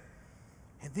family.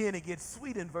 And then it gets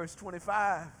sweet in verse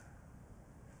 25.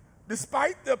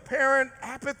 Despite the apparent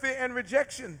apathy and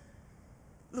rejection,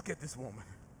 look at this woman.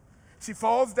 She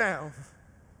falls down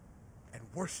and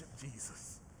worships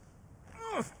Jesus.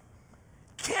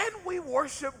 Can we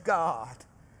worship God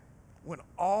when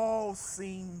all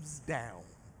seems down?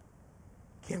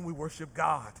 Can we worship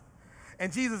God?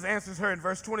 And Jesus answers her in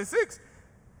verse 26.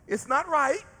 It's not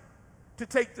right to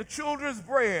take the children's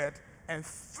bread and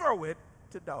throw it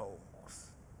to dogs.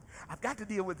 I've got to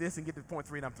deal with this and get to point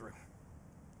 3 and I'm through.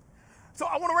 So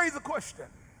I want to raise a question.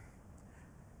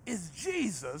 Is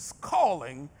Jesus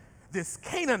calling this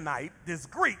Canaanite, this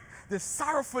Greek, this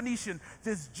Syrophoenician,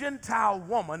 this Gentile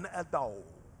woman a dog?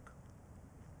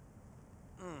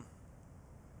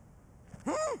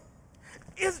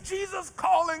 Is Jesus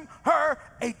calling her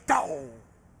a dog?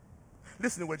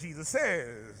 Listen to what Jesus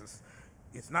says.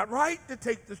 It's not right to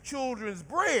take the children's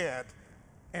bread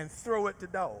and throw it to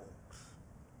dogs.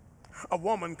 A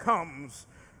woman comes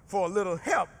for a little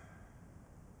help,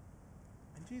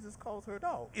 and Jesus calls her a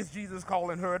dog. Is Jesus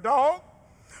calling her a dog?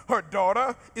 Her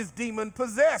daughter is demon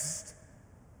possessed,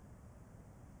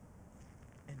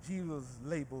 and Jesus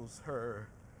labels her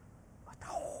a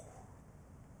dog.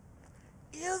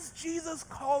 Is Jesus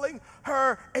calling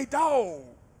her a dog?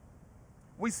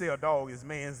 We say a dog is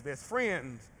man's best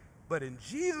friend, but in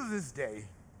Jesus' day,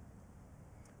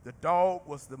 the dog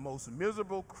was the most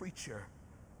miserable creature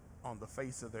on the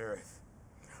face of the earth.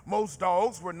 Most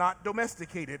dogs were not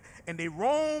domesticated, and they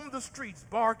roamed the streets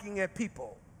barking at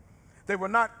people. They were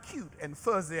not cute and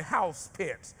fuzzy house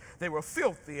pets. They were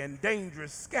filthy and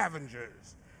dangerous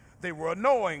scavengers. They were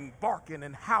annoying, barking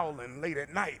and howling late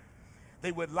at night.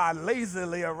 They would lie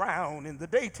lazily around in the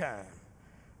daytime.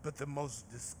 But the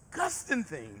most disgusting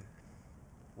thing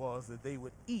was that they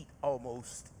would eat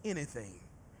almost anything.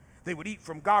 They would eat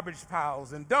from garbage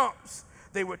piles and dumps.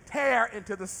 They would tear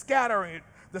into the scattered,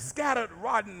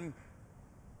 rotten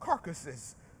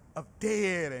carcasses of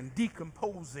dead and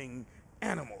decomposing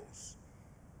animals.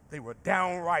 They were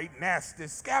downright nasty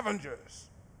scavengers.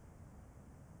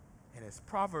 And as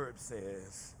Proverbs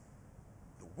says,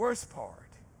 the worst part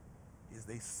is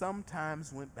they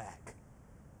sometimes went back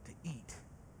to eat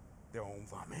their own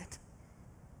vomit.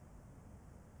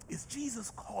 Is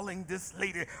Jesus calling this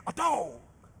lady a dog?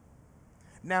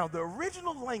 Now, in the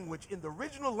original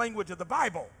language of the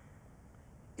Bible,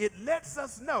 it lets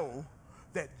us know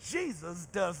that Jesus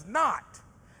does not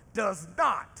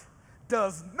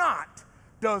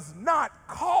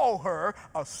call her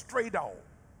a stray dog.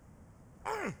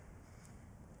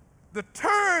 The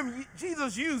term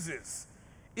Jesus uses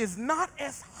is not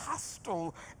as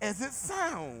hostile as it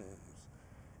sounds.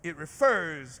 It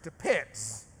refers to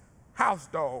pets, house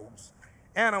dogs,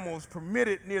 animals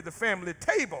permitted near the family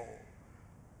table.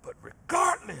 But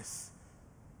regardless,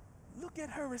 look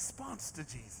at her response to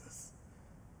Jesus.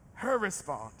 Her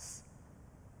response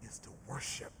is to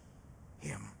worship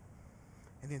him.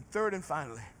 And then third and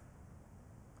finally,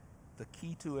 the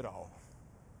key to it all.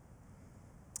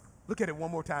 Look at it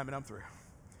one more time and I'm through.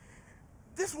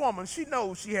 This woman, she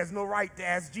knows she has no right to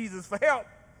ask Jesus for help,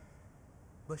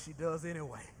 but she does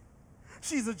anyway.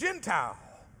 She's a Gentile,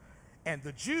 and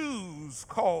the Jews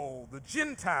call the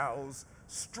Gentiles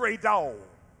stray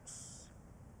dogs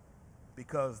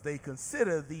because they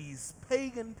consider these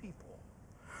pagan people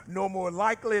no more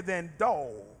likely than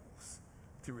dogs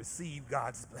to receive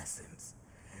God's blessings.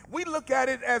 We look at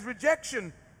it as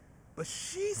rejection, but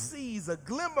she sees a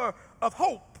glimmer of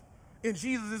hope in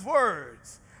Jesus'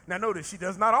 words. Now notice, she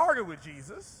does not argue with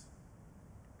Jesus.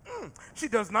 She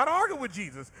does not argue with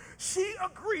Jesus. She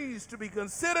agrees to be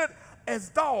considered as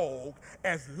dog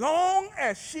as long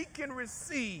as she can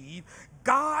receive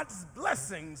God's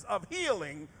blessings of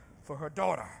healing for her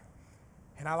daughter.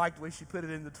 And I like the way she put it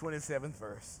in the 27th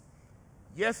verse.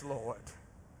 Yes, Lord,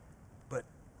 but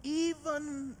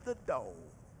even the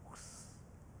dogs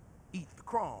eat the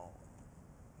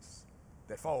crumbs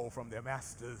that fall from their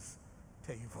master's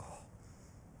table.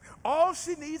 All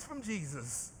she needs from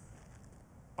Jesus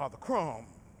are the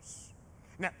crumbs.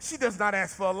 Now, she does not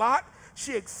ask for a lot.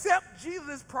 She accepts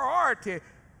Jesus' priority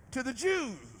to the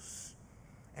Jews.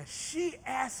 And she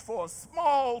asks for a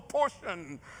small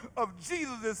portion of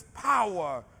Jesus'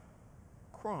 power.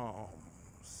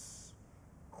 Crumbs.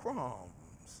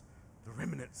 Crumbs. The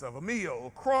remnants of a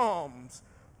meal. Crumbs.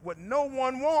 What no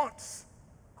one wants.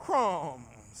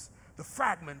 Crumbs. The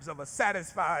fragments of a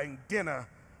satisfying dinner.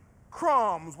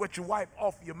 Crumbs what you wipe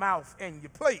off your mouth and your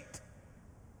plate.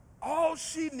 All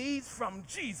she needs from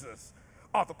Jesus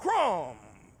are the crumbs.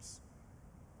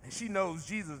 And she knows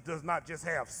Jesus does not just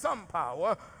have some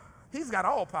power, he's got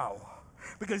all power.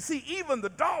 Because see, even the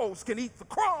dogs can eat the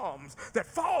crumbs that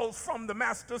falls from the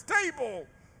master's table.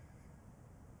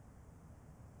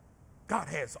 God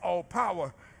has all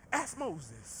power. Ask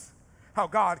Moses how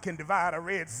God can divide a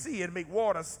Red Sea and make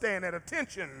water stand at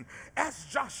attention. Ask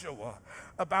Joshua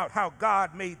about how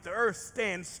God made the earth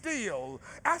stand still.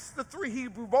 Ask the 3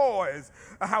 Hebrew boys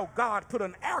how God put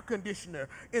an air conditioner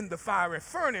in the fiery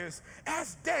furnace.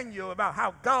 Ask Daniel about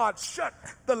how God shut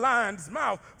the lion's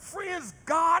mouth. Friends,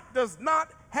 God does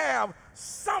not have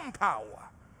some power.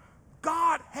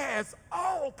 God has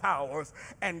all powers,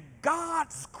 and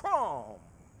God's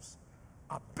crumbs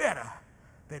are better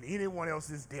than anyone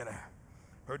else's dinner.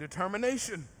 Her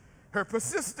determination, her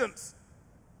persistence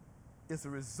is the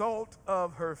result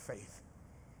of her faith.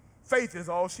 Faith is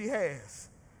all she has.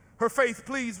 Her faith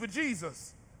pleads with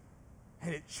Jesus,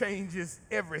 and it changes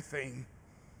everything.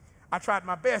 I tried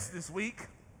my best this week,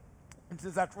 and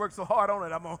since I've worked so hard on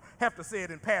it, I'm going to have to say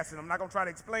it in passing. I'm not going to try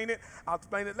to explain it. I'll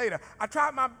explain it later. I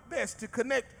tried my best to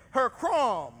connect her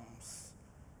crumbs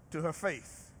to her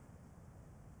faith.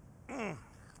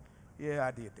 Yeah,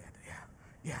 I did that.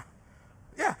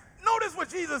 Yeah. Notice what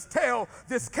Jesus tells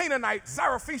this Canaanite,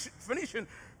 Syrophoenician,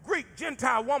 Greek,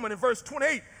 Gentile woman in verse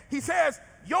 28. He says,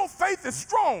 your faith is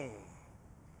strong,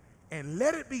 and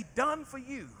let it be done for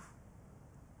you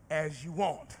as you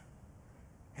want.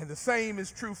 And the same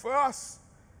is true for us.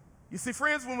 You see,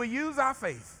 friends, when we use our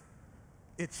faith,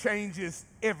 it changes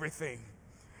everything.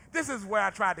 This is where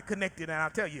I tried to connect it, and I'll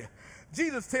tell you.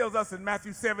 Jesus tells us in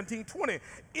Matthew 17:20,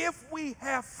 if we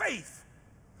have faith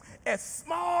as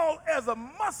small as a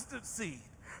mustard seed,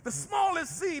 the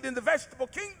smallest seed in the vegetable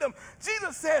kingdom,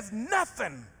 Jesus says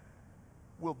nothing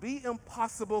will be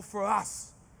impossible for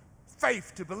us.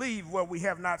 Faith to believe what we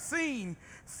have not seen,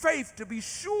 faith to be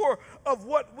sure of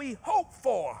what we hope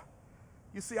for.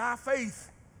 You see, our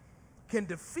faith can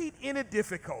defeat any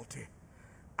difficulty.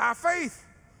 Our faith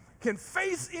can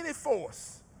face any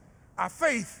force. Our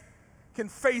faith can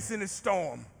face any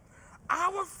storm.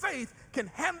 Our faith can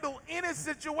handle any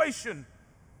situation.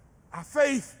 Our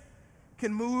faith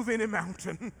can move any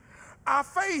mountain. Our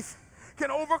faith can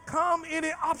overcome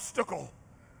any obstacle.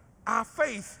 Our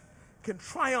faith can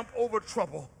triumph over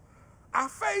trouble. Our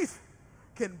faith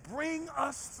can bring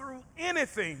us through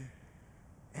anything.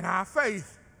 And our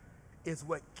faith is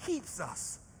what keeps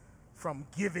us from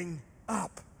giving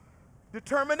up.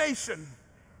 Determination,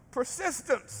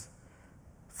 persistence.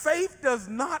 Faith does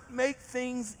not make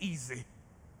things easy.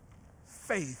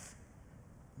 Faith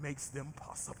makes them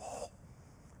possible.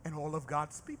 And all of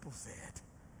God's people said,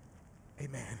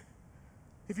 amen.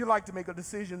 If you'd like to make a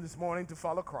decision this morning to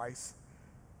follow Christ,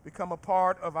 become a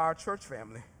part of our church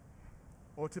family,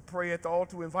 or to pray at the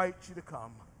altar, we invite you to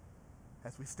come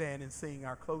as we stand and sing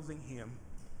our closing hymn,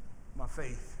 My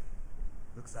Faith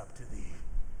Looks Up to Thee.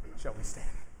 Shall we stand?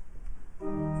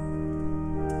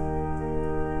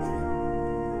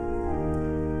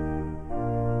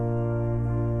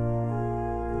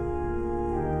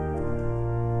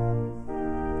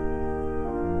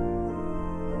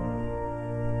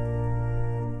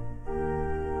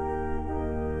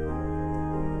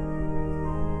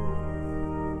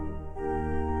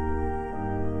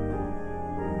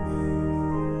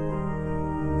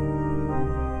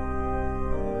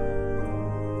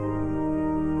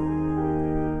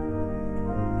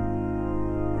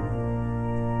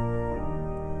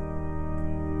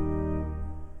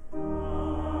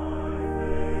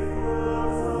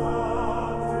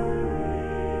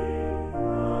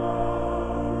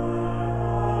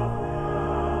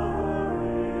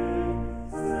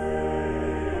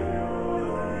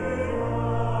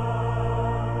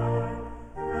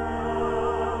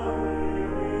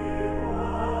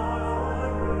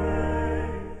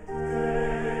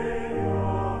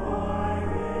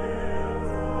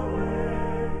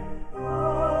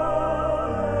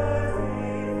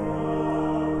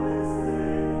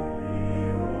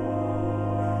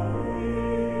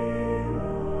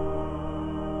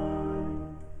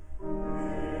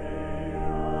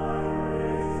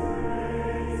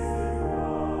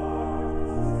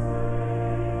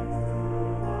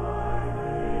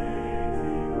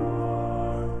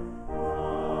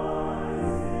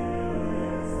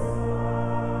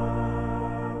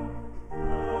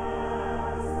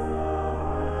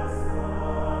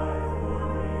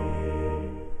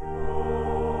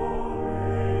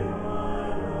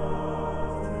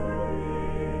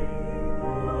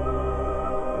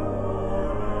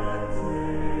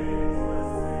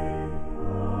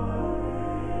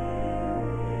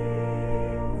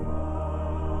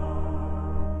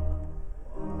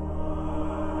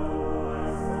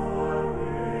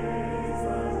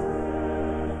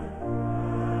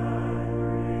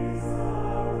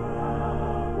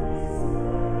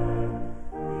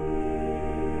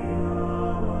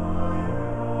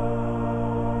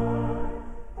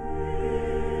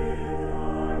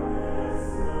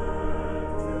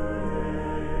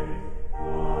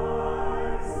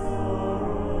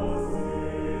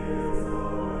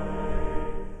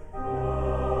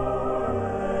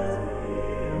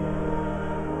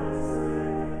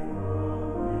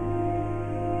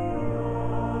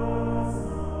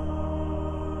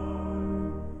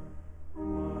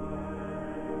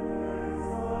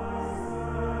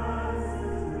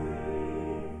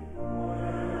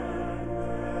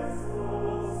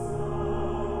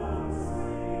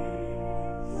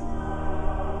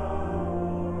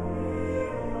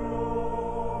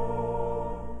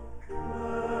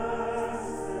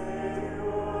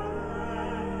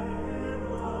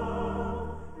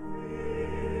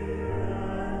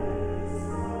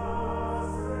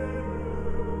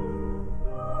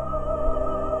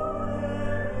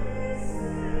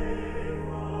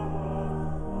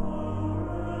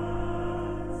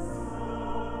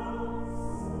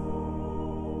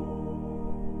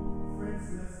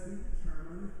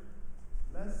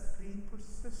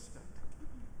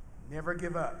 never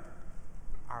give up.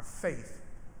 Our faith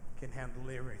can handle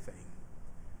everything.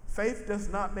 Faith does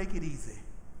not make it easy,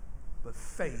 but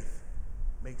faith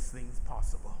makes things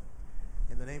possible.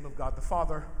 In the name of God the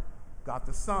Father, God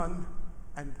the Son,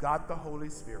 and God the Holy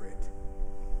Spirit.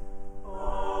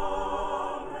 Amen.